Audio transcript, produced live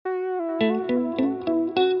Hello,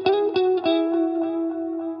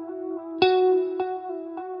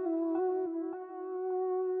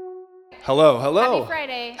 hello. Happy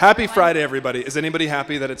Friday. Happy Friday, everybody. Is anybody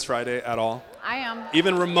happy that it's Friday at all? I am.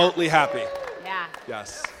 Even remotely happy? Yeah.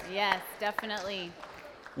 Yes. Yes, definitely.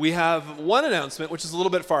 We have one announcement, which is a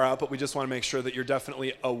little bit far out, but we just want to make sure that you're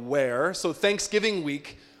definitely aware. So Thanksgiving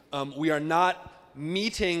week, we are not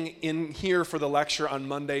meeting in here for the lecture on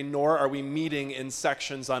Monday, nor are we meeting in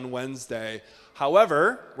sections on Wednesday.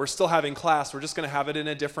 However, we're still having class. We're just going to have it in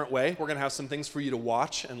a different way. We're going to have some things for you to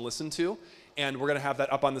watch and listen to. And we're going to have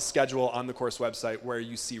that up on the schedule on the course website where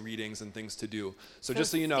you see readings and things to do. So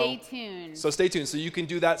just so you know. Stay tuned. So stay tuned. So you can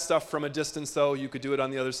do that stuff from a distance, though. You could do it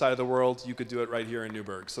on the other side of the world. You could do it right here in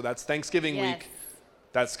Newburgh. So that's Thanksgiving week.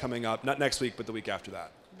 That's coming up. Not next week, but the week after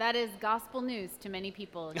that. That is gospel news to many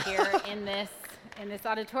people here in this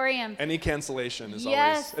auditorium. Any cancellation is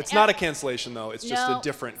Yes, always. It's not a cancellation, though. It's just a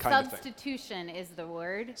different kind of thing. Substitution is the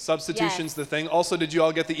word. Substitution's the thing. Also, did you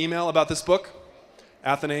all get the email about this book?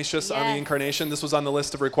 Athanasius on the Incarnation. This was on the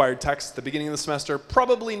list of required texts at the beginning of the semester.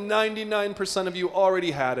 Probably 99% of you already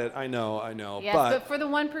had it. I know. Yes, but for the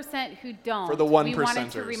 1% who don't, for the we wanted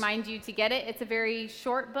to percenters. remind you to get it. It's a very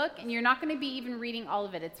short book, and you're not going to be even reading all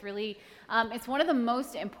of it. It's really, it's one of the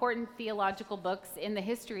most important theological books in the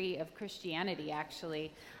history of Christianity,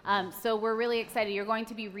 actually. So we're really excited. You're going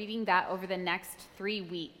to be reading that over the next 3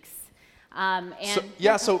 weeks.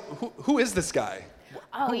 So who is this guy?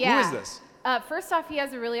 Who is this? First off, he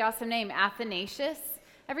has a really awesome name, Athanasius.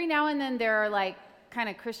 Every now and then there are like kind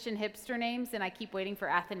of Christian hipster names, and I keep waiting for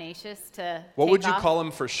Athanasius to What take would you off. call him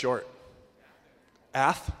for short?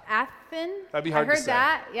 Athen? That'd be hard to I heard say.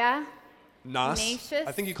 that, yeah. Nas? Athanasius.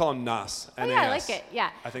 I think you call him Nas. Oh, yeah, I like it, yeah.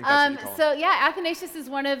 I think that's what you call him. So, yeah, Athanasius is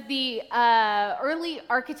one of the early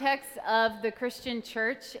architects of the Christian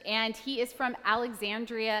church, and he is from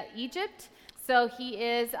Alexandria, Egypt. So he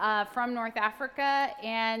is from North Africa,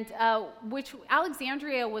 and which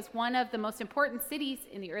Alexandria was one of the most important cities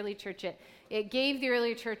in the early church. It gave the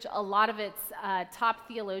early church a lot of its top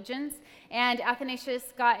theologians. And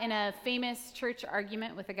Athanasius got in a famous church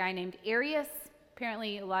argument with a guy named Arius.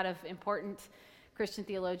 Apparently, a lot of important Christian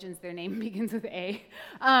theologians, their name begins with A.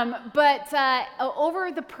 But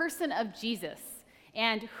over the person of Jesus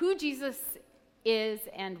and who Jesus is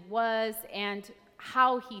and was and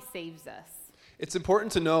how he saves us. It's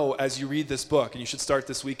important to know as you read this book, and you should start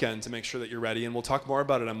this weekend to make sure that you're ready, and we'll talk more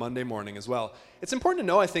about it on Monday morning as well. It's important to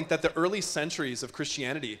know, I think, that the early centuries of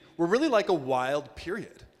Christianity were really like a wild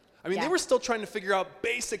period. I mean, they were still trying to figure out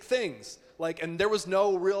basic things, and there was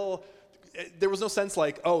no sense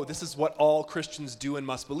like, oh, this is what all Christians do and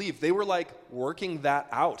must believe. They were like working that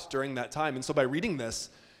out during that time, and so by reading this,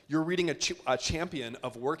 you're reading a champion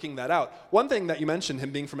of working that out. One thing that you mentioned,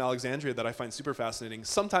 him being from Alexandria, that I find super fascinating,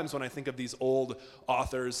 sometimes when I think of these old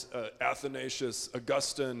authors, Athanasius,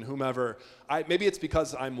 Augustine, whomever, maybe it's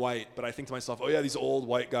because I'm white, but I think to myself, oh yeah, these old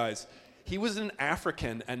white guys. He was an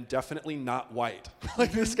African and definitely not white.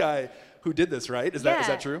 Like this guy who did this, right? Is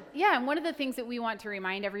that true? Yeah, and one of the things that we want to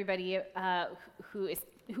remind everybody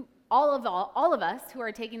all of us who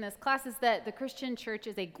are taking this class is that the Christian church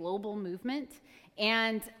is a global movement.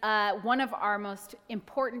 And one of our most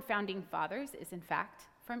important founding fathers is, in fact,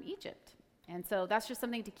 from Egypt. And so that's just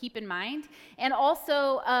something to keep in mind. And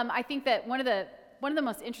also, I think that one of the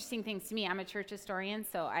most interesting things to me, I'm a church historian,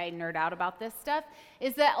 so I nerd out about this stuff,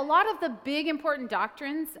 is that a lot of the big important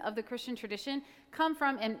doctrines of the Christian tradition come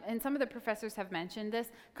from, and some of the professors have mentioned this,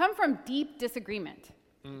 come from deep disagreement.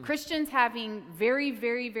 Christians having very,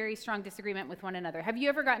 very, very strong disagreement with one another. Have you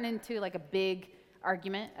ever gotten into like a big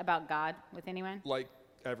argument about God with anyone? Like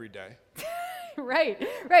every day. Right.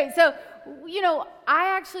 So,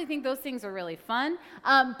 I actually think those things are really fun.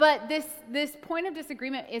 But this point of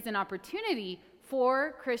disagreement is an opportunity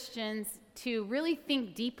for Christians to really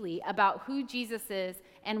think deeply about who Jesus is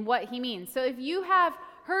and what he means. So if you have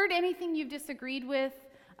heard anything you've disagreed with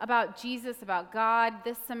about Jesus, about God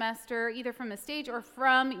this semester, either from the stage or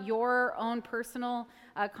from your own personal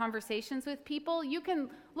conversations with people, you can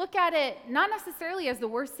look at it not necessarily as the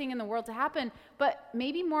worst thing in the world to happen, but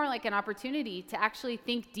maybe more like an opportunity to actually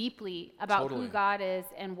think deeply about who God is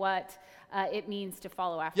and what it means to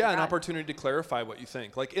follow after God. An opportunity to clarify what you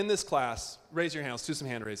think. Like in this class, raise your hand. Let's do some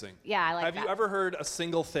hand raising. Yeah, I like that. Have you ever heard a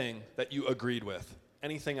single thing that you agreed with?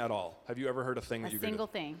 Anything at all? Have you ever heard a thing that you agreed with? A single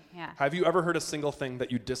thing, yeah. Have you ever heard a single thing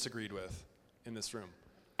that you disagreed with in this room?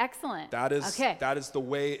 Excellent. That is the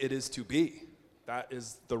way it is to be. That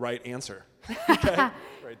is the right answer. Okay?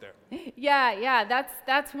 Right there. Yeah.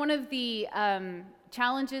 That's one of the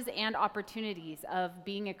challenges and opportunities of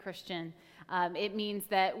being a Christian. It means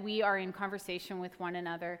that we are in conversation with one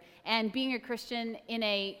another. And being a Christian in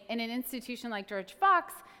an institution like George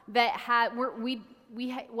Fox that we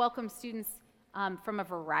welcome students from a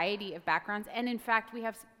variety of backgrounds. And in fact, we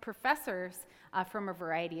have professors from a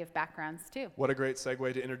variety of backgrounds too. What a great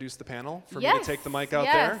segue to introduce the panel. For me Yes, to take the mic out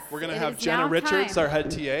yes, there. We're going to it have is Jenna now Richards, time. our head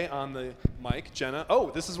TA, on the mic. Jenna.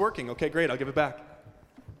 Oh, this is working. Okay, great. I'll give it back.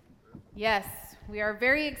 Yes, we are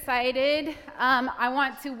very excited. I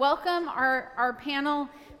want to welcome our panel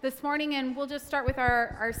this morning, and we'll just start with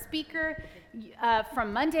our speaker.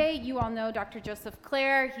 From Monday, you all know Dr. Joseph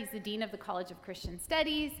Clare. He's the Dean of the College of Christian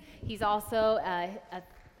Studies. He's also a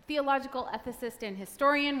theological ethicist and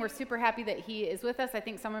historian. We're super happy that he is with us. I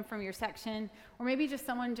think someone from your section, or maybe just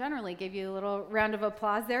someone generally, gave you a little round of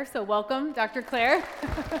applause there. So welcome, Dr. Clare.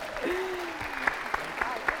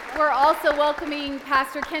 We're also welcoming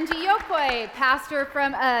Pastor Kenji Yokoi, pastor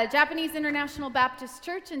from Japanese International Baptist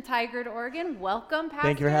Church in Tigard, Oregon. Welcome, Pastor.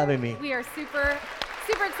 Thank you for having me. We are super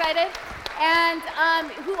excited. And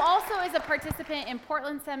who also is a participant in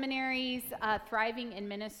Portland Seminary's Thriving in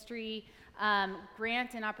Ministry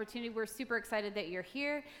grant and opportunity. We're super excited that you're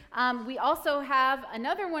here. We also have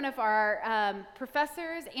another one of our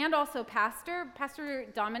professors and also Pastor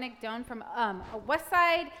Dominic Doan from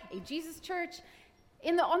Westside, a Jesus Church,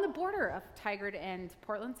 on the border of Tigard and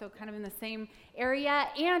Portland, so kind of in the same area,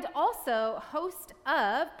 and also host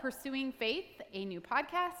of Pursuing Faith, a new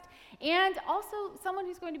podcast, and also someone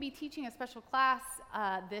who's going to be teaching a special class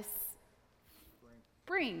this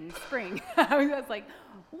spring. I was like,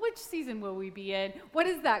 which season will we be in? What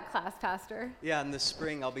is that class, Pastor? Yeah, in the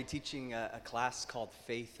spring I'll be teaching a class called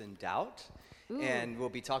Faith and Doubt. Ooh. And we'll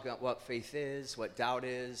be talking about what faith is, what doubt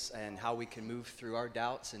is, and how we can move through our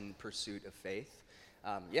doubts in pursuit of faith.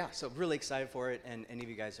 So really excited for it, and any of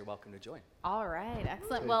you guys are welcome to join. All right,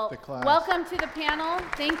 excellent. Take Well, the class. welcome to the panel.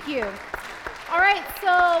 Thank you. All right, so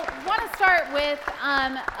I want to start with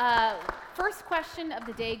first question of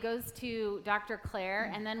the day goes to Dr.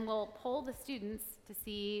 Clare, and then we'll poll the students to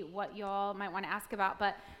see what y'all might want to ask about.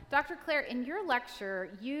 But Dr. Clare, in your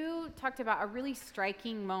lecture, you talked about a really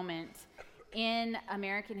striking moment in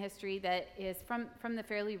American history that is from the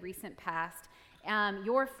fairly recent past.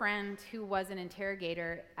 Your friend who was an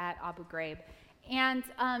interrogator at Abu Ghraib. And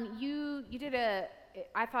you did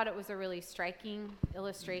I thought it was a really striking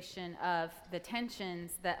illustration of the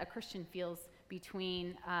tensions that a Christian feels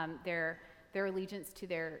between their allegiance to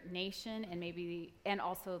their nation and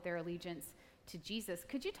also their allegiance to Jesus.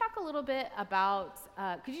 Could you talk a little bit about,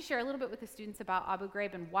 could you share a little bit with the students about Abu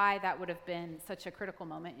Ghraib and why that would have been such a critical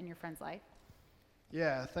moment in your friend's life?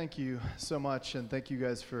 Yeah, thank you so much, and thank you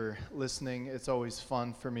guys for listening. It's always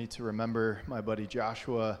fun for me to remember my buddy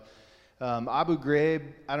Joshua. Abu Ghraib,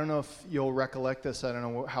 I don't know if you'll recollect this, I don't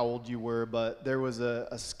know how old you were, but there was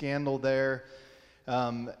a scandal there.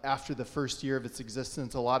 After the first year of its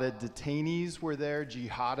existence, a lot of detainees were there,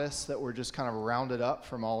 jihadists that were just kind of rounded up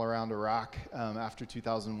from all around Iraq after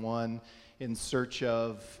 2001 in search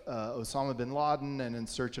of Osama bin Laden and in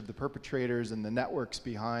search of the perpetrators and the networks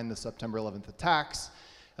behind the September 11th attacks.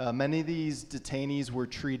 Many of these detainees were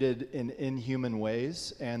treated in inhuman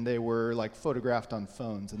ways, and they were like photographed on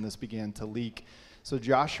phones, and this began to leak. So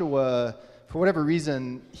Joshua, for whatever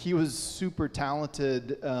reason, he was super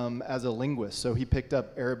talented as a linguist. So he picked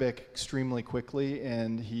up Arabic extremely quickly,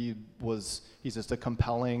 and he's just a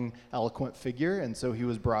compelling, eloquent figure. And so he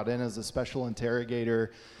was brought in as a special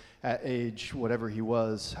interrogator at age, whatever he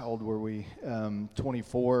was, how old were we?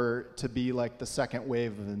 24, to be like the second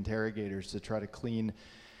wave of interrogators to try to clean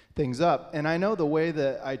things up. And I know the way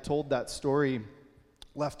that I told that story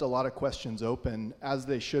left a lot of questions open, as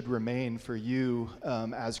they should remain for you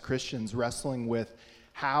as Christians, wrestling with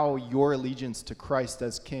how your allegiance to Christ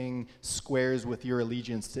as King squares with your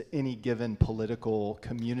allegiance to any given political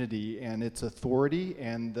community and its authority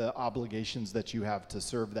and the obligations that you have to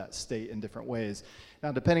serve that state in different ways.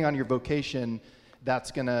 Now, depending on your vocation,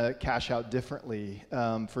 that's going to cash out differently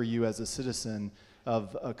for you as a citizen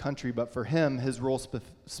of a country, but for him, his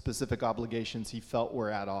role-specific obligations he felt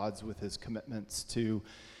were at odds with his commitments to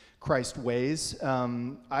Christ's ways.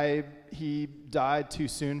 He died too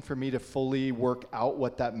soon for me to fully work out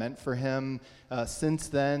what that meant for him. Since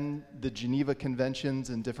then, the Geneva Conventions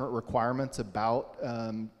and different requirements about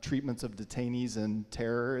treatments of detainees and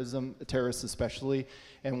terrorists especially,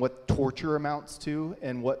 and what torture amounts to,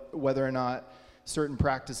 and whether or not certain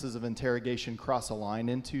practices of interrogation cross a line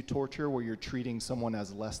into torture where you're treating someone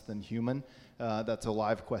as less than human. That's a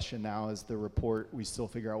live question now as the report, we still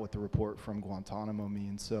figure out what the report from Guantanamo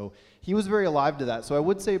means. So he was very alive to that. So I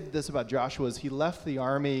would say this about Joshua is he left the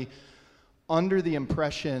army under the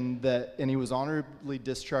impression that, and he was honorably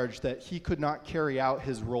discharged, that he could not carry out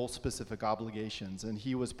his role-specific obligations, and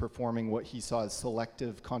he was performing what he saw as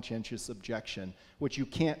selective conscientious objection, which you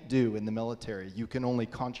can't do in the military. You can only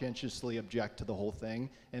conscientiously object to the whole thing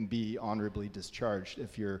and be honorably discharged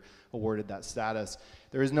if you're awarded that status.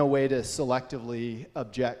 There is no way to selectively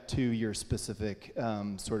object to your specific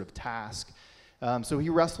sort of task. So he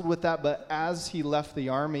wrestled with that, but as he left the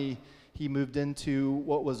Army, he moved into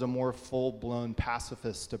what was a more full-blown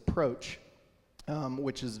pacifist approach,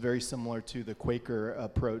 which is very similar to the Quaker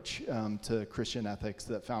approach to Christian ethics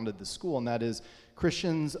that founded the school, and that is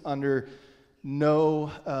Christians under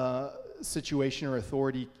no situation or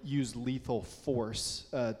authority use lethal force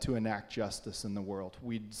to enact justice in the world.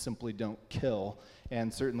 We simply don't kill,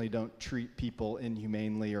 and certainly don't treat people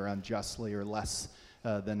inhumanely or unjustly or less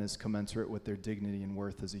than is commensurate with their dignity and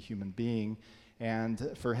worth as a human being.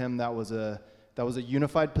 And for him, that was a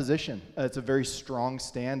unified position. It's a very strong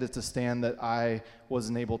stand. It's a stand that I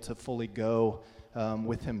wasn't able to fully go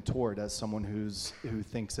with him toward as someone who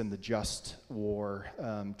thinks in the just war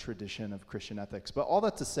tradition of Christian ethics. But all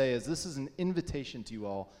that to say is this is an invitation to you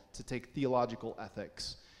all to take theological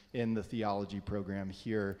ethics in the theology program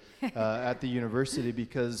here at the university,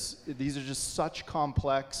 because these are just such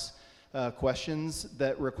complex questions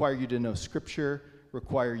that require you to know Scripture,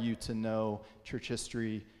 require you to know church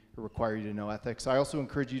history, require you to know ethics. I also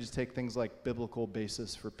encourage you to take things like biblical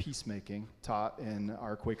basis for peacemaking, taught in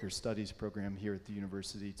our Quaker Studies program here at the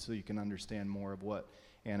university, so you can understand more of what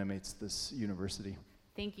animates this university.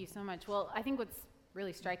 Thank you so much. Well, I think what's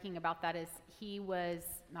really striking about that is he was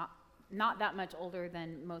not that much older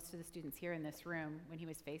than most of the students here in this room when he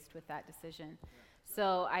was faced with that decision.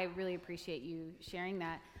 So I really appreciate you sharing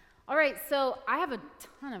that. All right, so I have a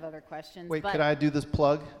ton of other questions. Wait, but could I do this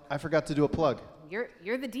plug? I forgot to do a plug.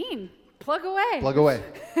 You're the dean. Plug away. Plug away.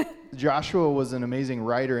 Joshua was an amazing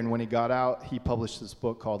writer, and when he got out, he published this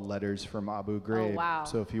book called Letters from Abu Ghraib. Oh, wow.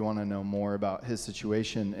 So if you want to know more about his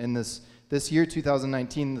situation, in this year,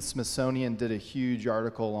 2019, the Smithsonian did a huge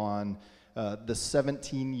article on the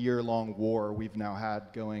 17-year-long war we've now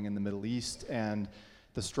had going in the Middle East, and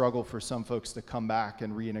the struggle for some folks to come back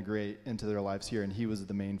and reintegrate into their lives here, and he was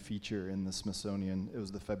the main feature in the Smithsonian. It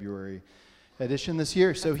was the February edition this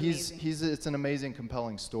year. So it's an amazing,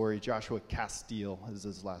 compelling story. Joshua Castile is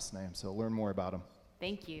his last name, so learn more about him.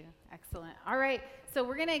 Thank you. Excellent. All right, so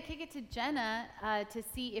we're going to kick it to Jenna to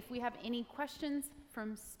see if we have any questions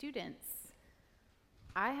from students.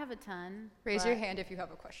 I have a ton. Raise your hand if you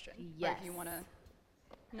have a question. Yes. Or if you want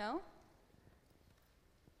to. No?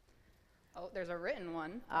 Oh, there's a written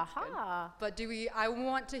one. That's Aha. good. But I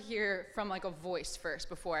want to hear from like a voice first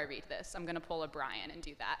before I read this. I'm going to pull a Brian and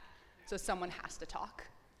do that. So someone has to talk.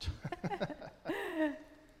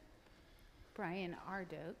 Brian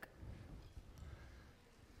Ardoke.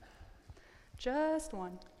 Just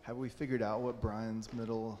one. Have we figured out what Brian's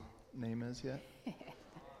middle name is yet?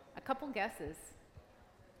 A couple guesses.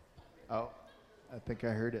 Oh, I think I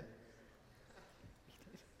heard it.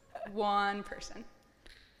 One person.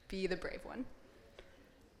 Be the brave one.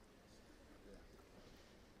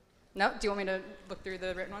 No? Do you want me to look through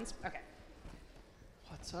the written ones? Okay.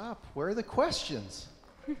 What's up? Where are the questions?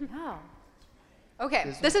 Oh.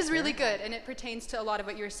 Okay, this is really good, and it pertains to a lot of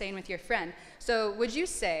what you were saying with your friend. So would you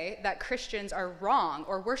say that Christians are wrong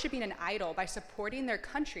or worshiping an idol by supporting their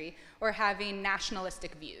country or having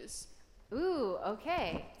nationalistic views? Ooh,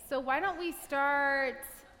 okay. So why don't we start?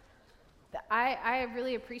 I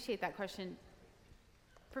really appreciate that question.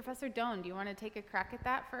 Professor Doan, do you want to take a crack at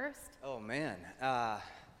that first? Oh, man.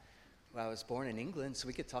 Well, I was born in England, so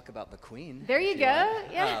we could talk about the Queen. There you if go.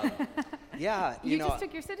 like. Yeah. Yeah, You know. just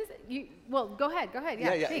took your citizen. Well, go ahead.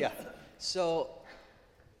 Yeah. Yeah. So,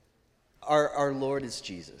 our Lord is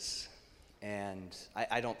Jesus, and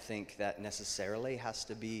I don't think that necessarily has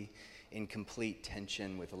to be in complete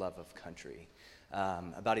tension with love of country.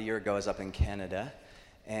 About a year ago, I was up in Canada,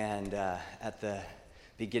 and at the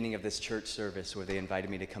beginning of this church service where they invited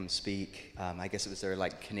me to come speak, I guess it was their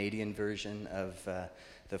like Canadian version of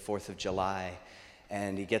the 4th of July,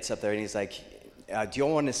 and he gets up there and he's like, do you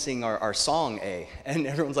all want to sing our song, A? And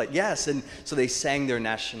everyone's like, yes. And so they sang their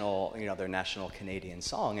national Canadian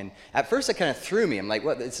song. And at first it kind of threw me. I'm like,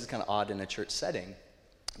 what? This is kind of odd in a church setting.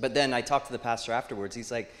 But then I talked to the pastor afterwards.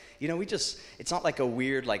 He's like, it's not like a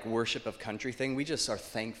weird like worship of country thing. We just are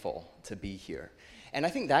thankful to be here. And I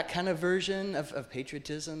think that kind of version of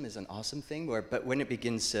patriotism is an awesome thing. But when it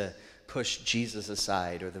begins to push Jesus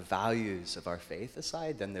aside or the values of our faith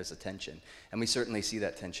aside, then there's a tension. And we certainly see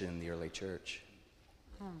that tension in the early church.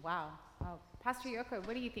 Oh, wow. Pastor Yoko,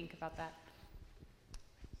 what do you think about that?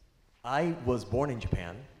 I was born in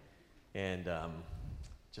Japan, and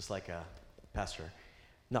just like a pastor,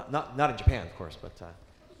 not in Japan, of course, but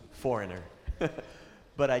foreigner.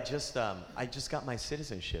 But I just got my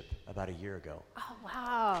citizenship about a year ago. Oh,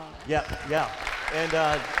 wow. Yeah,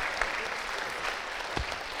 and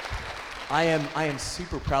I am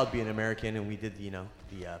super proud to be an American, and we did the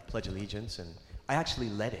Pledge of Allegiance, and I actually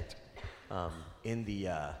led it in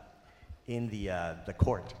the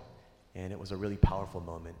court, and it was a really powerful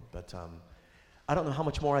moment. But I don't know how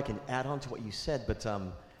much more I can add on to what you said, but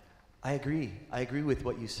I agree with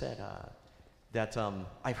what you said. That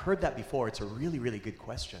I've heard that before. It's a really, really good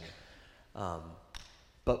question.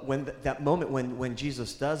 But when that moment when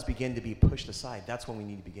Jesus does begin to be pushed aside, that's when we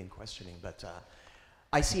need to begin questioning. But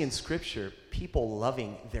I see in Scripture people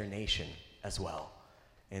loving their nation as well.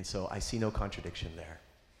 And so I see no contradiction there.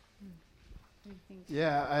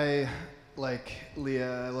 Yeah, I, like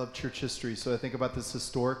Leah, I love church history, so I think about this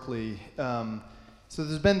historically. So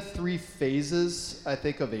there's been 3 phases, I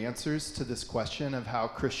think, of answers to this question of how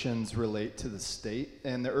Christians relate to the state.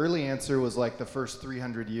 And the early answer was like the first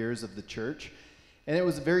 300 years of the church. And it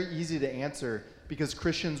was very easy to answer because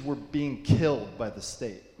Christians were being killed by the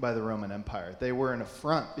state, by the Roman Empire. They were an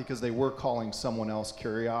affront because they were calling someone else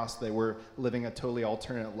Kyrios. They were living a totally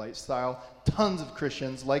alternate lifestyle. Tons of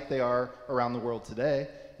Christians, like they are around the world today,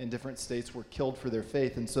 in different states, were killed for their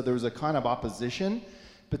faith. And so there was a kind of opposition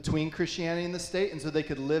between Christianity and the state, and so they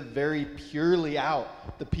could live very purely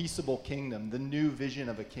out the peaceable kingdom, the new vision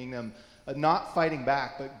of a kingdom, not fighting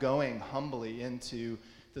back, but going humbly into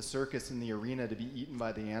the circus and the arena to be eaten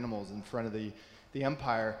by the animals in front of the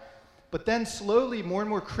empire. But then slowly, more and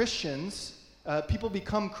more Christians, people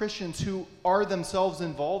become Christians who are themselves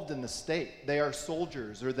involved in the state. They are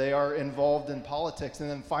soldiers, or they are involved in politics, and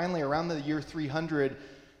then finally, around the year 300,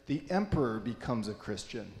 the emperor becomes a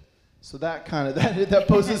Christian. So that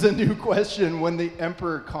poses a new question when the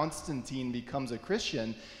Emperor Constantine becomes a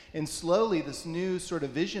Christian. And slowly this new sort of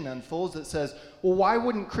vision unfolds that says, well, why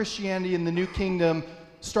wouldn't Christianity in the new kingdom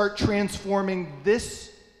start transforming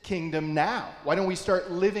this kingdom now? Why don't we start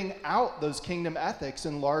living out those kingdom ethics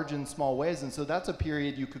in large and small ways? And so that's a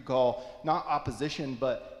period you could call not opposition,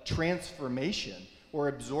 but transformation or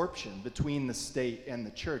absorption between the state and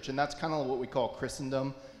the church. And that's kind of what we call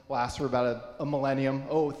Christendom. Lasts for about a millennium,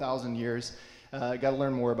 1,000 years. Got to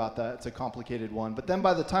learn more about that. It's a complicated one. But then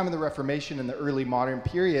by the time of the Reformation in the early modern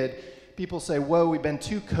period, people say, whoa, we've been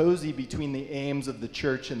too cozy between the aims of the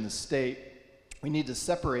church and the state. We need to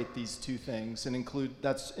separate these two things and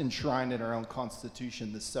that's enshrined in our own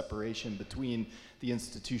constitution, this separation between the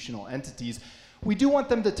institutional entities. We do want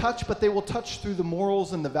them to touch, but they will touch through the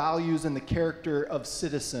morals and the values and the character of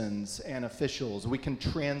citizens and officials. We can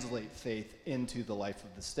translate faith into the life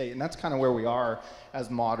of the state. And that's kind of where we are as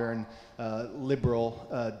modern,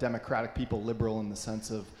 liberal, democratic people, liberal in the sense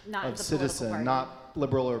of citizen, not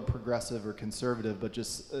liberal or progressive or conservative, but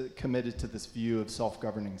just committed to this view of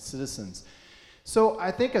self-governing citizens. So I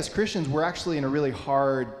think as Christians, we're actually in a really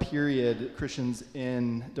hard period, Christians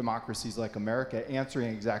in democracies like America, answering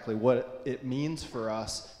exactly what it means for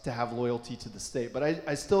us to have loyalty to the state. But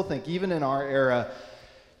I still think, even in our era,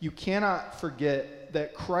 you cannot forget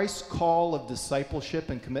that Christ's call of discipleship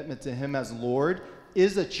and commitment to him as Lord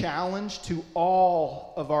is a challenge to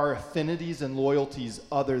all of our affinities and loyalties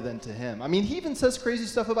other than to him. I mean, he even says crazy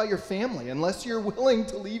stuff about your family. Unless you're willing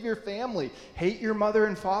to leave your family, hate your mother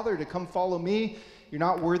and father to come follow me, you're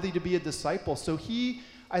not worthy to be a disciple. So he,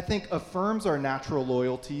 I think, affirms our natural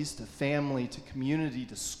loyalties to family, to community,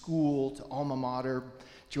 to school, to alma mater,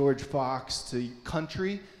 George Fox, to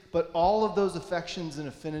country. But all of those affections and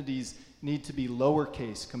affinities need to be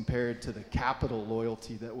lowercase compared to the capital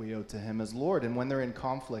loyalty that we owe to him as Lord. And when they're in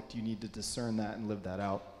conflict, you need to discern that and live that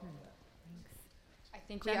out. I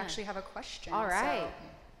think we actually have a question. All right. So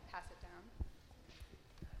pass it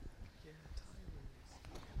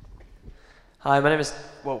down. Hi, my name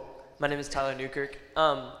is Tyler Newkirk.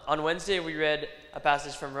 On Wednesday, we read a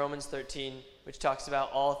passage from Romans 13, which talks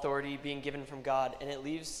about all authority being given from God, and it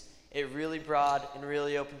leaves it really broad and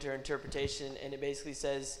really open to interpretation, and it basically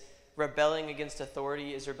says rebelling against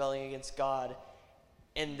authority is rebelling against God.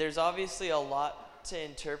 And there's obviously a lot to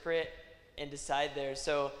interpret and decide there.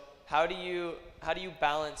 So how do you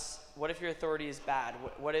balance, what if your authority is bad?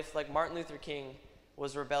 What if, like, Martin Luther King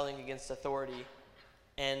was rebelling against authority,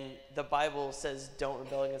 and the Bible says don't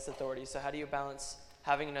rebel against authority? So how do you balance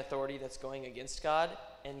having an authority that's going against God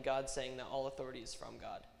and God saying that all authority is from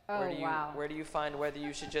God? Where do you find whether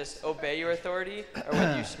you should just obey your authority or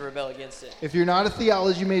whether you should rebel against it? If you're not a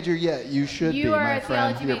theology major yet, you should be, my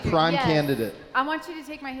friend. You're a prime candidate. I want you to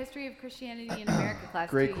take my History of Christianity in America class.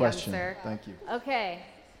 Great too, question. Young sir. Thank you. Okay.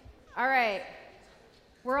 All right.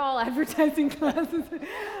 We're all advertising classes.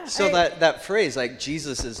 So that phrase, like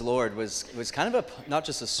Jesus is Lord, was kind of not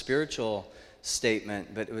just a spiritual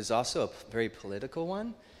statement, but it was also a very political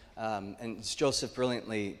one. And as Joseph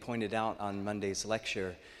brilliantly pointed out on Monday's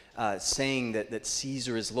lecture, saying that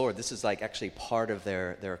Caesar is Lord. This is like actually part of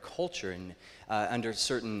their culture. And under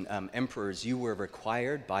certain emperors, you were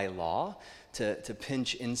required by law to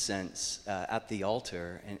pinch incense at the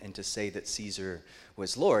altar and to say that Caesar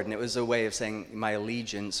was Lord. And it was a way of saying my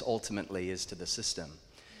allegiance ultimately is to the system.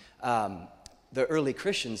 The early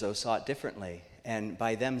Christians, though, saw it differently. And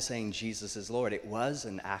by them saying Jesus is Lord, it was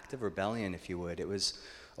an act of rebellion, if you would. It was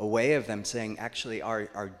a way of them saying, actually,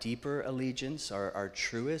 our deeper allegiance, our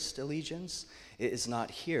truest allegiance, is not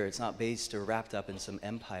here. It's not based or wrapped up in some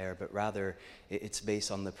empire, but rather it's based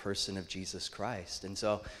on the person of Jesus Christ. And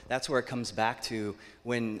so that's where it comes back to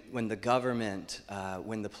when the government,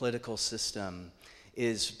 when the political system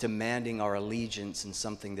is demanding our allegiance in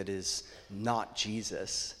something that is not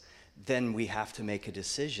Jesus, then we have to make a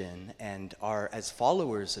decision, and as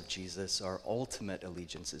followers of Jesus, our ultimate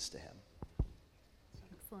allegiance is to him.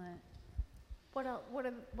 Excellent.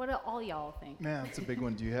 What do all y'all think? Man, it's a big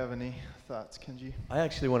one. Do you have any thoughts, Kenji? I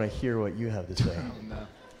actually want to hear what you have to say. Oh, no.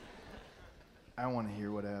 I want to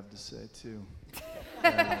hear what I have to say, too.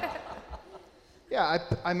 Yeah,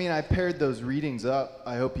 I paired those readings up.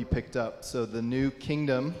 I hope you picked up. So the new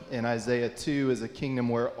kingdom in Isaiah 2 is a kingdom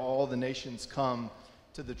where all the nations come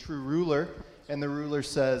to the true ruler, and the ruler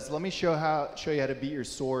says, let me show you how to beat your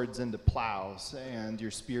swords into plows and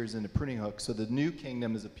your spears into pruning hooks. So the new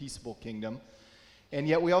kingdom is a peaceable kingdom. And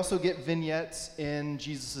yet we also get vignettes in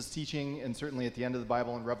Jesus' teaching, and certainly at the end of the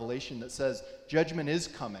Bible in Revelation, that says judgment is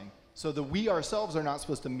coming. So that we ourselves are not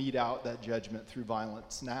supposed to mete out that judgment through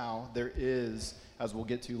violence now. There is, as we'll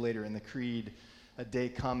get to later in the creed, a day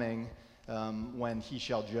coming when he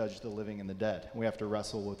shall judge the living and the dead. We have to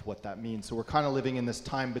wrestle with what that means. So we're kind of living in this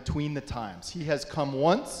time between the times. He has come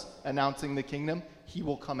once, announcing the kingdom. He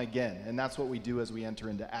will come again. And that's what we do as we enter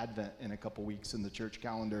into Advent in a couple weeks in the church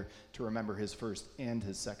calendar to remember his first and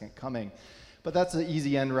his second coming. But that's an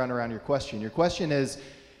easy end run around your question. Your question is,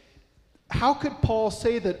 how could Paul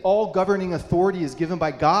say that all governing authority is given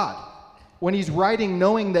by God when he's writing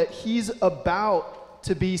knowing that he's about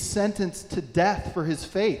to be sentenced to death for his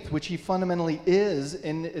faith, which he fundamentally is,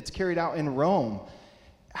 and it's carried out in Rome?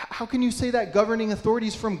 How can you say that governing authority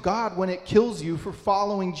is from God when it kills you for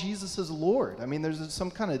following Jesus as Lord? I mean, there's some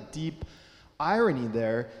kind of deep irony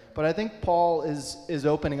there, but I think Paul is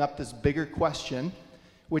opening up this bigger question,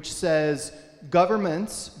 which says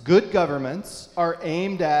governments, good governments, are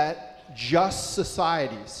aimed at just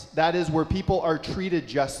societies. That is where people are treated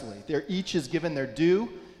justly. Each is given their due.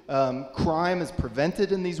 Crime is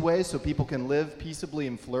prevented in these ways so people can live peaceably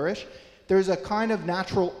and flourish. There's a kind of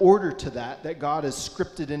natural order to that God has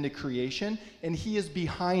scripted into creation, and he is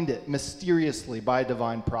behind it mysteriously by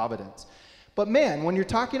divine providence. But man, when you're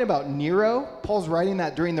talking about Nero, Paul's writing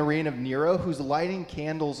that during the reign of Nero, who's lighting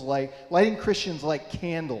Christians like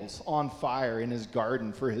candles on fire in his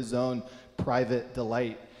garden for his own private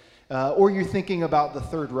delight. Or you're thinking about the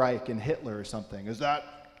Third Reich and Hitler or something. Is that,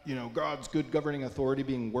 God's good governing authority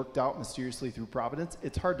being worked out mysteriously through providence?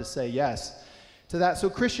 It's hard to say yes to that. So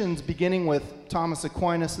Christians, beginning with Thomas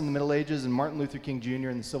Aquinas in the Middle Ages and Martin Luther King Jr.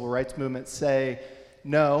 in the Civil Rights Movement, say,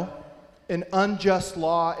 no, an unjust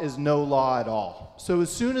law is no law at all. So as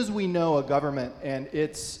soon as we know a government and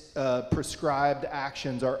its prescribed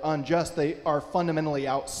actions are unjust, they are fundamentally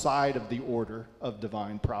outside of the order of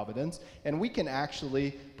divine providence, and we can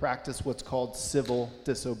actually practice what's called civil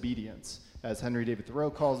disobedience, as Henry David Thoreau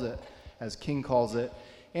calls it, as King calls it.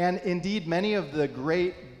 And indeed, many of the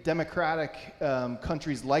great democratic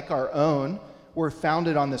countries like our own were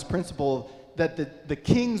founded on this principle that the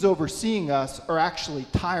kings overseeing us are actually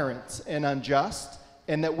tyrants and unjust,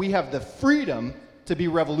 and that we have the freedom to be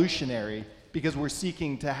revolutionary because we're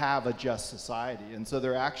seeking to have a just society. And so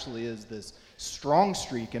there actually is this strong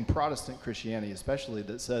streak in Protestant Christianity, especially,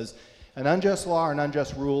 that says an unjust law or an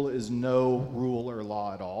unjust rule is no rule or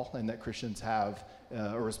law at all, and that Christians have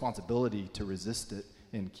a responsibility to resist it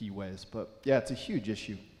in key ways. But yeah, it's a huge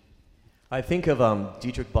issue. I think of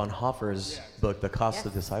Dietrich Bonhoeffer's book, The Cost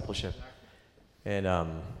of Discipleship. And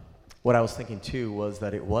what I was thinking too was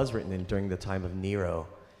that it was written during the time of Nero,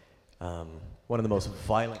 one of the most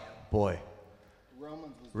violent, Romans.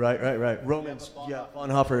 Right. Romans, yeah,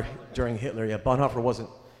 Bonhoeffer during Hitler, yeah. Bonhoeffer wasn't,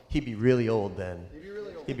 he'd be really old then.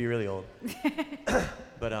 He'd be really old.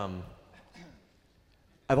 But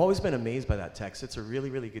I've always been amazed by that text. It's a really,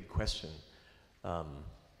 really good question.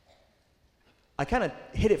 I kind of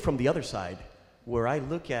hit it from the other side, where I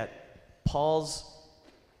look at Paul's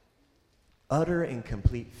utter and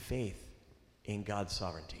complete faith in God's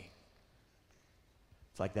sovereignty.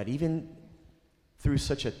 It's like that even through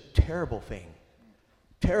such a terrible thing,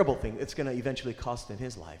 it's going to eventually cost him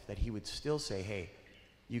his life, that he would still say, hey,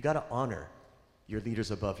 you got to honor your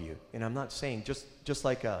leaders above you. And I'm not saying, just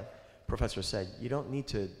like a professor said, you don't need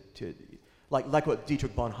to like what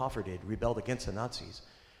Dietrich Bonhoeffer did, rebelled against the Nazis.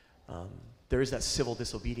 There is that civil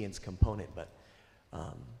disobedience component, but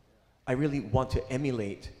I really want to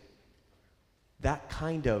emulate that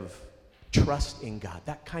kind of trust in God,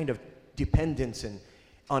 that kind of dependence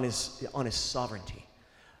on his sovereignty.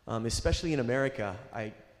 Especially in America,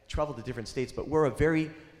 I travel to different states, but we're a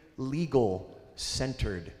very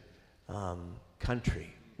legal-centered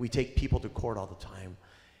country. We take people to court all the time,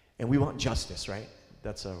 and we want justice, right?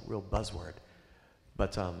 That's a real buzzword.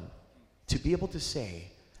 But to be able to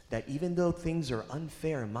say that even though things are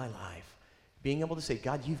unfair in my life, being able to say,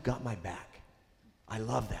 God, you've got my back. I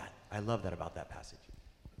love that. I love that about that passage.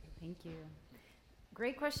 Thank you.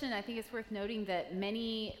 Great question. I think it's worth noting that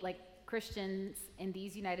many Christians in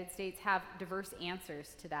these United States have diverse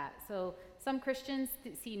answers to that. So some Christians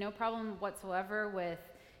see no problem whatsoever with,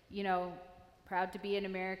 proud to be an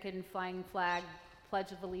American, flying flag,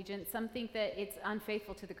 Pledge of Allegiance. Some think that it's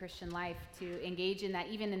unfaithful to the Christian life to engage in that,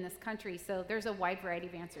 even in this country. So there's a wide variety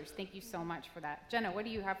of answers. Thank you so much for that. Jenna, what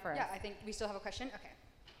do you have for us? Yeah, I think we still have a question. Okay.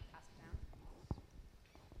 Pass it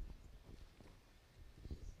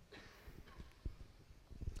down.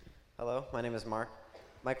 Hello, my name is Mark.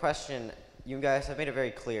 My question, you guys have made it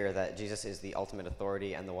very clear that Jesus is the ultimate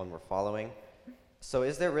authority and the one we're following. So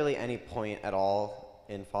is there really any point at all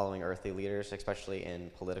in following earthly leaders, especially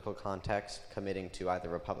in political context, committing to either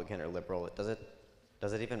Republican or liberal? Does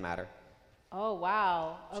it even matter? Oh,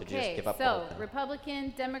 wow. Should you just Okay, give up the so whole thing?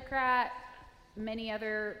 Republican, Democrat, many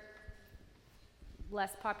other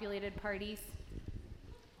less populated parties.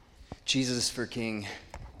 Jesus for king.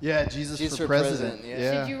 Yeah, Jesus for for president.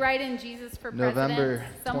 president, Should you write in Jesus for November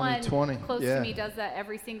president? Someone 2020, close yeah. to me does that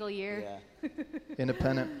every single year. Yeah.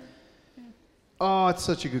 Independent. Oh, it's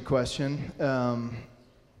such a good question.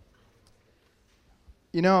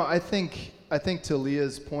 I think to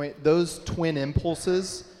Leah's point, those twin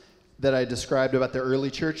impulses that I described about the early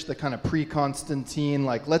church, the kind of pre-Constantine,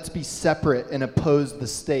 let's be separate and oppose the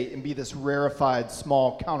state and be this rarefied,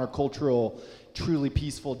 small, countercultural, truly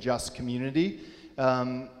peaceful, just community.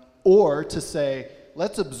 Or to say,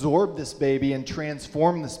 let's absorb this baby and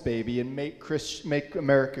transform this baby and make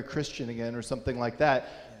America Christian again, or something like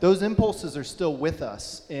that. Those impulses are still with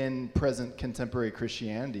us in present contemporary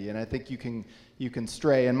Christianity, and I think you can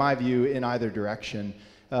stray, in my view, in either direction.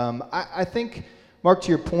 I think, Mark, to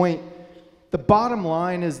your point, the bottom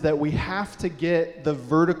line is that we have to get the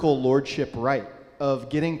vertical lordship right of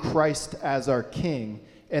getting Christ as our king.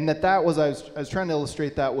 And that was, I was trying to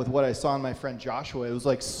illustrate that with what I saw in my friend Joshua. It was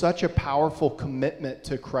like such a powerful commitment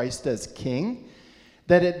to Christ as king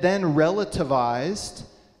that it then relativized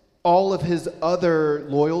all of his other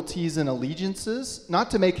loyalties and allegiances, not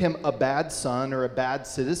to make him a bad son or a bad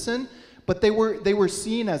citizen, but they were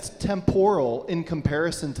seen as temporal in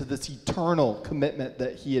comparison to this eternal commitment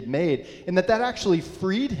that he had made, and that actually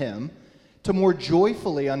freed him to more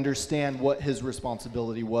joyfully understand what his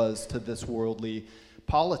responsibility was to this worldly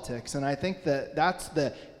politics. And I think that's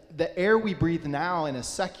the air we breathe now in a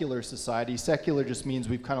secular society. Secular just means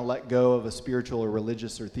we've kind of let go of a spiritual or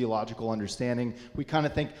religious or theological understanding. We kind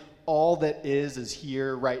of think all that is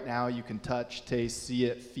here right now. You can touch, taste, see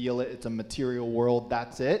it, feel it. It's a material world.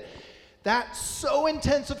 That's it. That so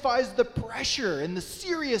intensifies the pressure and the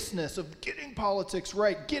seriousness of getting politics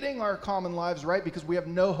right, getting our common lives right, because we have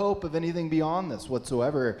no hope of anything beyond this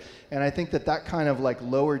whatsoever. And I think that kind of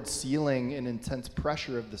lowered ceiling and intense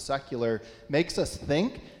pressure of the secular makes us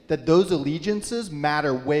think that those allegiances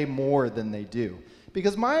matter way more than they do.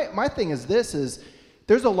 Because my thing is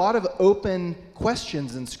there's a lot of open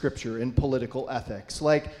questions in Scripture in political ethics.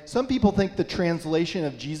 Some people think the translation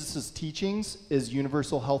of Jesus' teachings is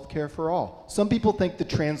universal health care for all. Some people think the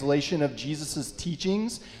translation of Jesus'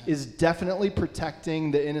 teachings is definitely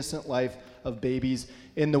protecting the innocent life of babies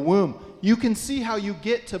in the womb. You can see how you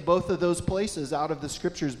get to both of those places out of the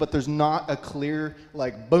Scriptures, but there's not a clear,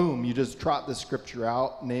 boom, you just trot the Scripture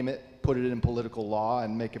out, name it, put it in political law,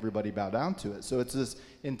 and make everybody bow down to it. So it's this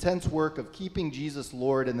intense work of keeping Jesus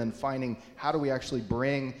Lord and then finding how do we actually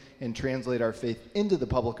bring and translate our faith into the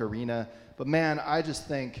public arena. But man, I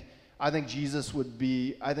think Jesus he'd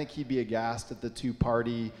be aghast at the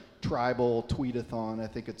two-party tribal tweetathon. I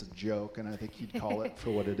think it's a joke, and I think he'd call it for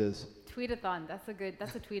what it is. Tweetathon, that's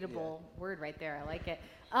a tweetable word right there. I like it.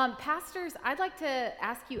 Pastors, I'd like to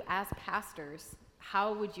ask you as pastors,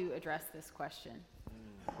 how would you address this question?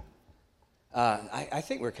 I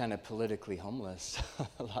think we're kind of politically homeless,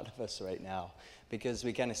 a lot of us right now, because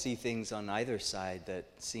we kind of see things on either side that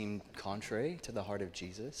seem contrary to the heart of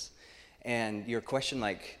Jesus. And your question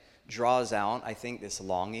draws out, I think, this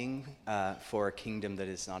longing for a kingdom that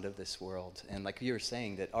is not of this world. And like you were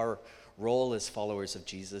saying, that our role as followers of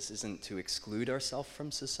Jesus isn't to exclude ourselves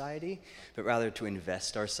from society, but rather to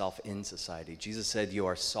invest ourselves in society. Jesus said, you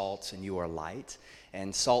are salt and you are light.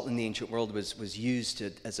 And salt in the ancient world was used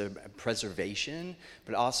as a preservation,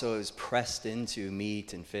 but also it was pressed into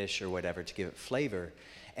meat and fish or whatever to give it flavor.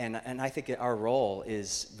 And I think our role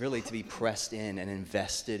is really to be pressed in and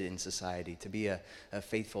invested in society, to be a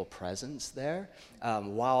faithful presence there,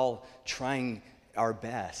 while trying our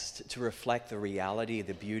best to reflect the reality,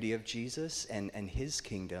 the beauty of Jesus and his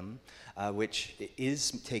kingdom, which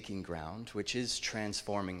is taking ground, which is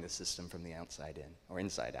transforming the system from the outside in or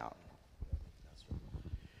inside out.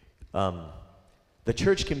 The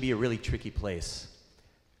church can be a really tricky place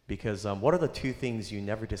because what are the two things you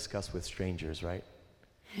never discuss with strangers, right?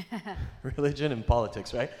 Religion and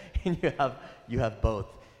politics, right? And you have both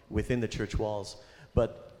within the church walls.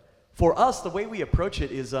 But for us, the way we approach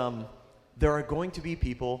it is there are going to be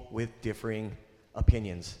people with differing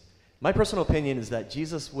opinions. My personal opinion is that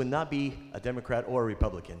Jesus would not be a Democrat or a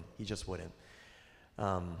Republican. He just wouldn't.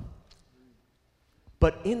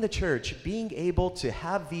 But in the church, being able to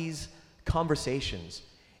have these conversations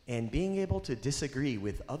and being able to disagree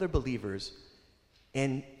with other believers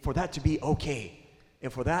and for that to be okay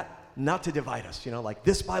and for that not to divide us, like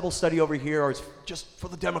this Bible study over here is just for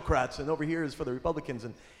the Democrats and over here is for the Republicans.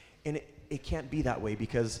 And it can't be that way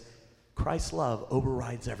because Christ's love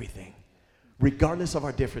overrides everything. Regardless of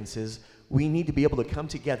our differences, we need to be able to come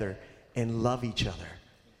together and love each other.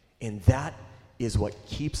 And that is what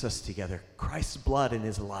keeps us together, Christ's blood and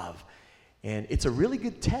his love. And it's a really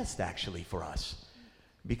good test, actually, for us.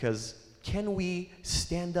 Because can we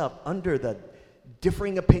stand up under the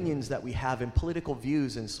differing opinions that we have in political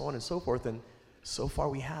views and so on and so forth? And so far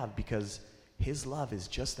we have, because his love is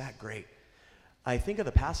just that great. I think of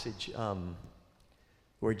the passage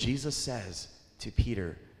where Jesus says to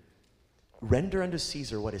Peter, render unto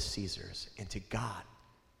Caesar what is Caesar's, and to God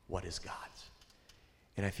what is God's.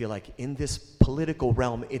 And I feel like in this political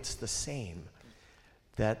realm, it's the same.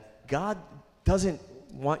 That God doesn't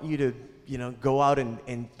want you to, go out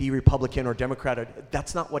and be Republican or Democrat.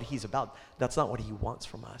 That's not what he's about. That's not what he wants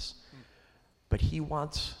from us. But he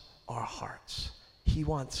wants our hearts. He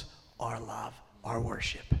wants our love, our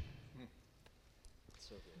worship.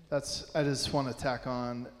 I just want to tack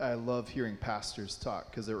on, I love hearing pastors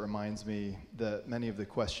talk because it reminds me that many of the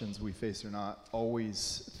questions we face are not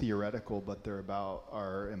always theoretical, but they're about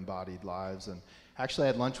our embodied lives. And actually I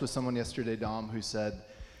had lunch with someone yesterday, Dom, who said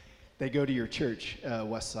they go to your church,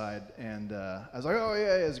 Westside, and I was like, oh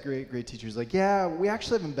yeah, it's great teacher. He's like, yeah, we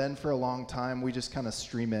actually haven't been for a long time. We just kind of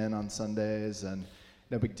stream in on Sundays and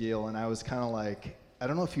no big deal. And I was kind of like, I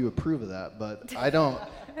don't know if you approve of that, but I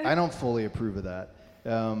don't fully approve of that.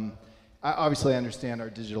 I obviously understand our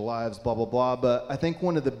digital lives, blah, blah, blah, but I think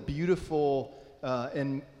one of the beautiful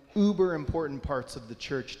and uber important parts of the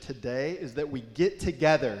church today is that we get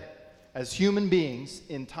together as human beings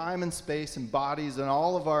in time and space and bodies and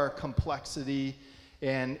all of our complexity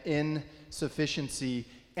and insufficiency,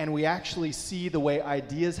 and we actually see the way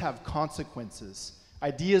ideas have consequences.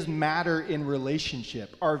 Ideas matter in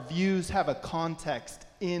relationship. Our views have a context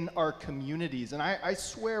in our communities. And I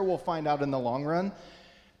swear we'll find out in the long run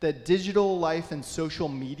that digital life and social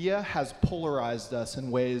media has polarized us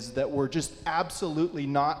in ways that we're just absolutely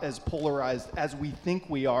not as polarized as we think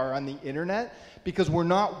we are on the internet, because we're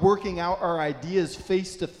not working out our ideas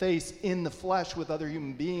face to face in the flesh with other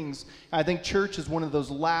human beings. I think church is one of those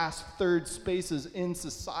last third spaces in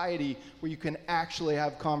society where you can actually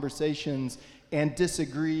have conversations and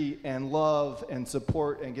disagree and love and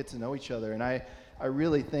support and get to know each other. And I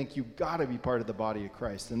really think you've got to be part of the body of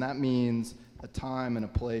Christ. And that means a time and a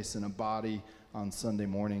place and a body on Sunday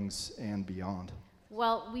mornings and beyond.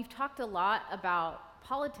 Well, we've talked a lot about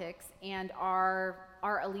politics and our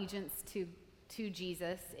allegiance to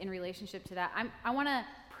Jesus in relationship to that. I want to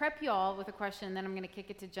prep you all with a question, and then I'm going to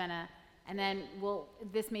kick it to Jenna, and then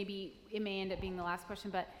it may end up being the last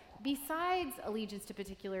question, but besides allegiance to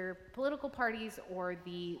particular political parties or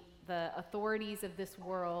the authorities of this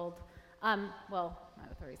world, not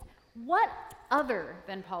authorities, what other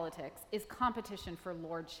than politics is competition for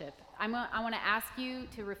lordship? I want to ask you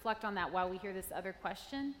to reflect on that while we hear this other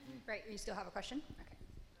question. Right, you still have a question? Okay.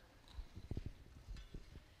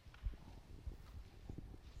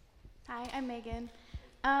 Hi, I'm Megan.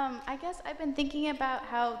 I guess I've been thinking about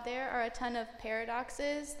how there are a ton of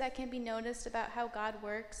paradoxes that can be noticed about how God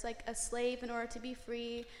works, like a slave in order to be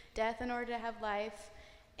free, death in order to have life.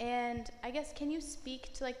 And I guess, can you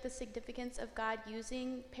speak to like the significance of God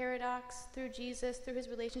using paradox through Jesus, through his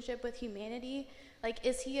relationship with humanity? Like,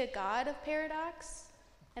 is he a God of paradox?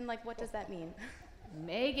 And like, what does that mean?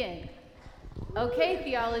 Megan. Okay,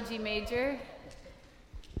 theology major.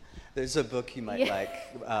 There's a book you might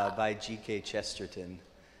like by G.K. Chesterton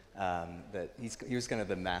that he was kind of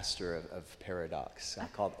the master of paradox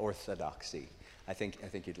called Orthodoxy. I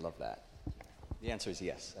think you'd love that. The answer is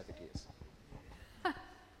yes. I think he is.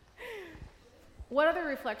 What other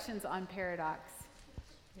reflections on paradox?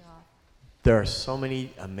 Yeah. There are so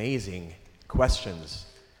many amazing questions.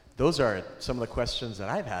 Those are some of the questions that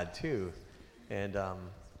I've had too. And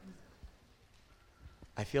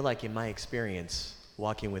I feel like in my experience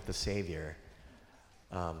walking with the Savior,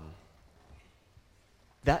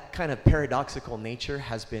 that kind of paradoxical nature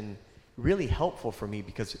has been really helpful for me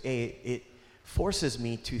because it forces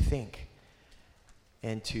me to think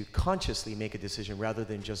and to consciously make a decision rather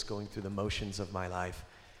than just going through the motions of my life.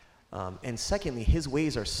 And secondly, his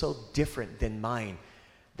ways are so different than mine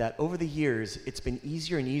that over the years, it's been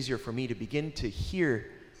easier and easier for me to begin to hear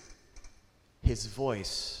his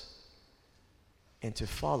voice and to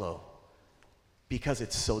follow because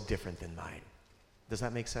it's so different than mine. Does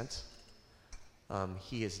that make sense?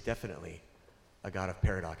 He is definitely a God of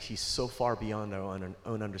paradox. He's so far beyond our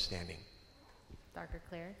own understanding. Dr.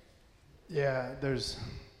 Claire? Yeah,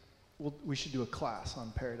 we should do a class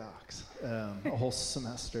on paradox, a whole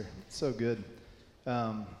semester. It's so good.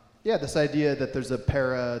 Yeah, this idea that there's a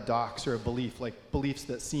paradox or a belief, like beliefs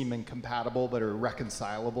that seem incompatible but are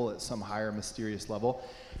reconcilable at some higher mysterious level.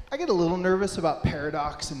 I get a little nervous about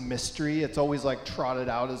paradox and mystery. It's always like trotted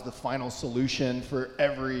out as the final solution for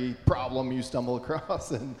every problem you stumble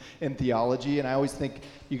across in theology. And I always think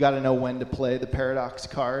you got to know when to play the paradox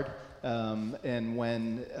card. And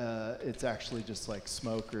when it's actually just like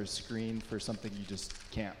smoke or a screen for something you just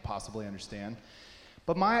can't possibly understand.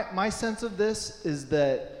 But my sense of this is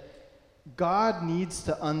that God needs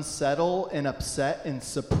to unsettle and upset and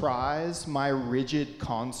surprise my rigid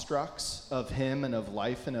constructs of him and of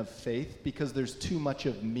life and of faith because there's too much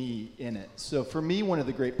of me in it. So for me, one of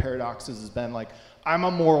the great paradoxes has been like, I'm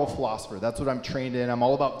a moral philosopher. That's what I'm trained in. I'm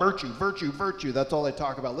all about virtue, virtue, virtue. That's all I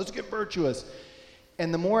talk about. Let's get virtuous.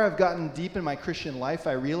 And the more I've gotten deep in my Christian life,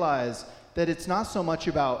 I realize that it's not so much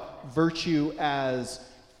about virtue as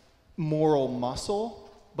moral muscle,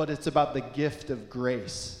 but it's about the gift of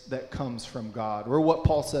grace that comes from God. Or what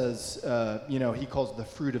Paul says, he calls the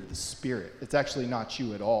fruit of the Spirit. It's actually not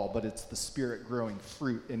you at all, but it's the Spirit growing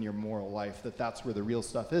fruit in your moral life, that's where the real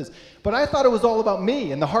stuff is. But I thought it was all about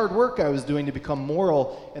me and the hard work I was doing to become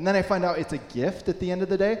moral, and then I find out it's a gift at the end of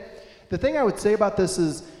the day. The thing I would say about this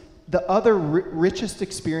is, the other richest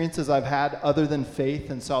experiences I've had other than faith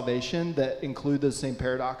and salvation that include those same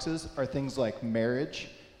paradoxes are things like marriage,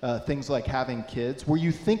 things like having kids, where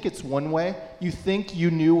you think it's one way, you think you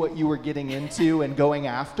knew what you were getting into and going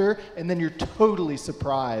after, and then you're totally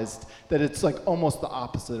surprised that it's like almost the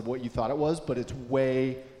opposite of what you thought it was, but it's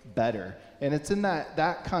way better. And it's in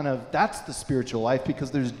that kind of, that's the spiritual life because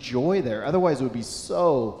there's joy there. Otherwise it would be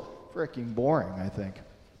so freaking boring, I think.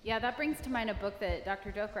 Yeah, that brings to mind a book that Dr.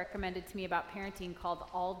 Doak recommended to me about parenting called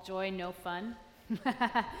All Joy, No Fun.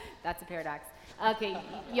 That's a paradox. Okay,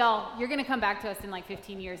 y'all, you're going to come back to us in like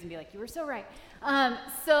 15 years and be like, you were so right. In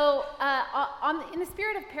the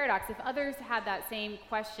spirit of paradox, if others had that same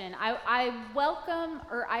question, I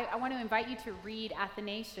want to invite you to read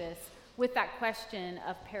Athanasius with that question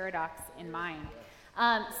of paradox in mind.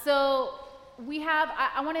 I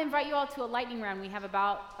want to invite you all to a lightning round. We have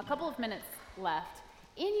about a couple of minutes left.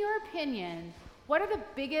 In your opinion, what are the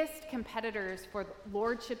biggest competitors for the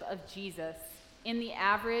lordship of Jesus in the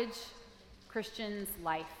average Christian's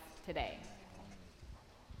life today?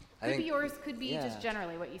 Could be yours, could be just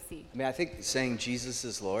generally what you see. I mean, I think saying Jesus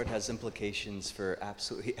is Lord has implications for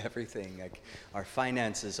absolutely everything, like our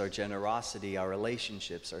finances, our generosity, our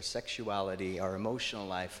relationships, our sexuality, our emotional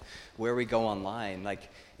life, where we go online.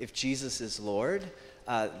 Like, if Jesus is Lord,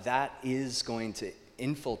 that is going to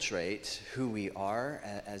infiltrate who we are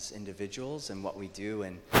as individuals and what we do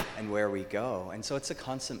and where we go. And so it's a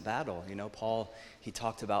constant battle. You know, Paul, he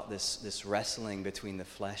talked about this wrestling between the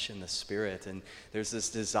flesh and the spirit. And there's this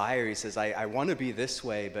desire. He says, I want to be this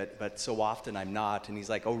way, but so often I'm not. And he's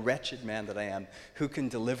like, oh, wretched man that I am, who can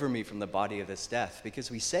deliver me from the body of this death? Because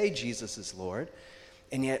we say Jesus is Lord,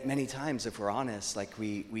 and yet many times, if we're honest, like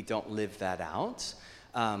we don't live that out.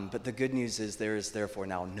 But the good news is there is therefore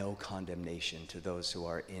now no condemnation to those who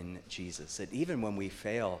are in Jesus. That even when we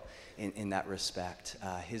fail in that respect,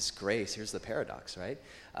 his grace, here's the paradox, right?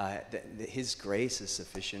 His grace is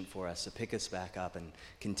sufficient for us to pick us back up and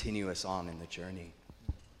continue us on in the journey.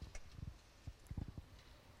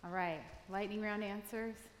 All right, lightning round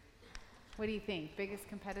answers. What do you think? Biggest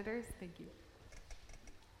competitors? Thank you.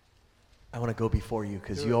 I want to go before you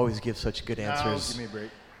because you always give such good answers. Give me a break.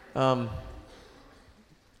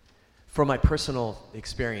 From my personal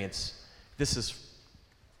experience, this is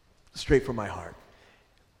straight from my heart.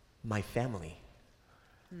 My family.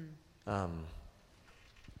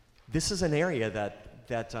 This is an area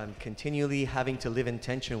that I'm continually having to live in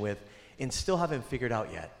tension with and still haven't figured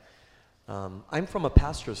out yet. I'm from a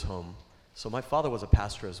pastor's home, so my father was a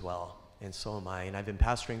pastor as well, and so am I, and I've been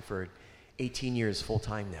pastoring for 18 years full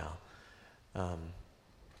time now.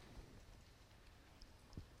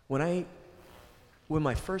 When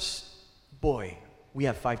my first boy, we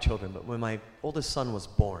have 5 children, but when my oldest son was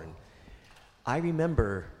born, I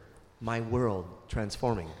remember my world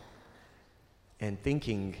transforming and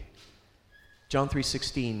thinking John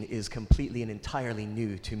 3:16 is completely and entirely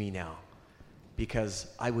new to me now, because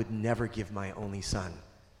I would never give my only son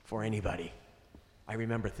for anybody. I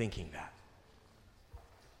remember thinking that.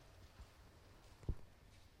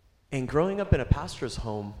 And growing up in a pastor's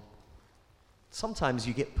home, sometimes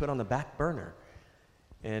you get put on the back burner.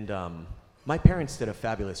 And my parents did a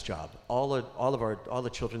fabulous job. All the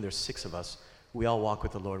children, there's 6 of us, we all walk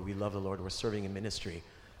with the Lord. We love the Lord. We're serving in ministry.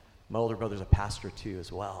 My older brother's a pastor too as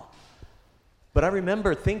well. But I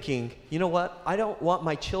remember thinking, you know what? I don't want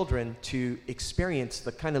my children to experience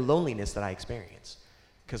the kind of loneliness that I experienced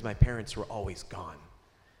because my parents were always gone.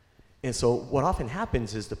 And so what often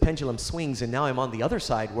happens is the pendulum swings, and now I'm on the other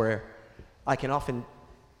side where I can often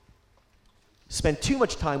spend too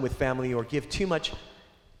much time with family or give too much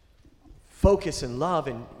focus and love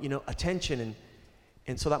and attention,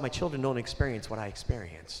 and so that my children don't experience what I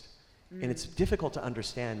experienced. And it's difficult to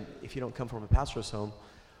understand if you don't come from a pastor's home.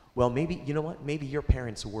 Well, maybe, you know what? Maybe your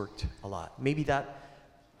parents worked a lot. Maybe that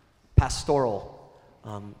pastoral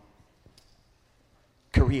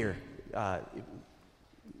career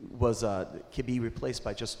could be replaced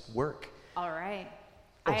by just work. All right.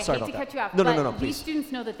 Oh, I sorry hate to about cut you off, No, but please. these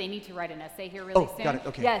students know that they need to write an essay here really soon. Got it,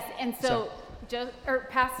 okay. Yes, and so,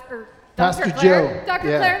 Pastor Dr. Joe, Claire, Dr.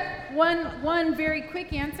 yeah. Claire, one very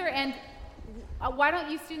quick answer, and why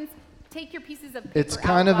don't you students take your pieces of paper It's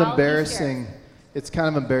kind out of while he embarrassing. shares? It's kind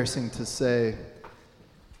of embarrassing to say,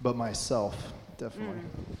 but myself, definitely.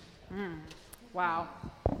 Wow.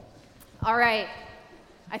 All right.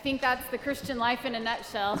 I think that's the Christian life in a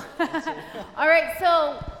nutshell. All right,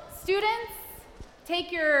 so students,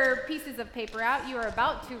 take your pieces of paper out. You are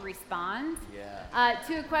about to respond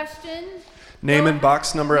to a question. Name and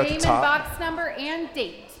box number at the top. Name and box number and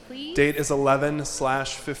date, please. Date is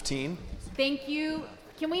 11/15. Thank you.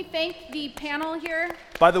 Can we thank the panel here?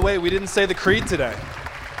 By the way, we didn't say the creed today.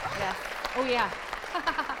 Yes. Oh, yeah.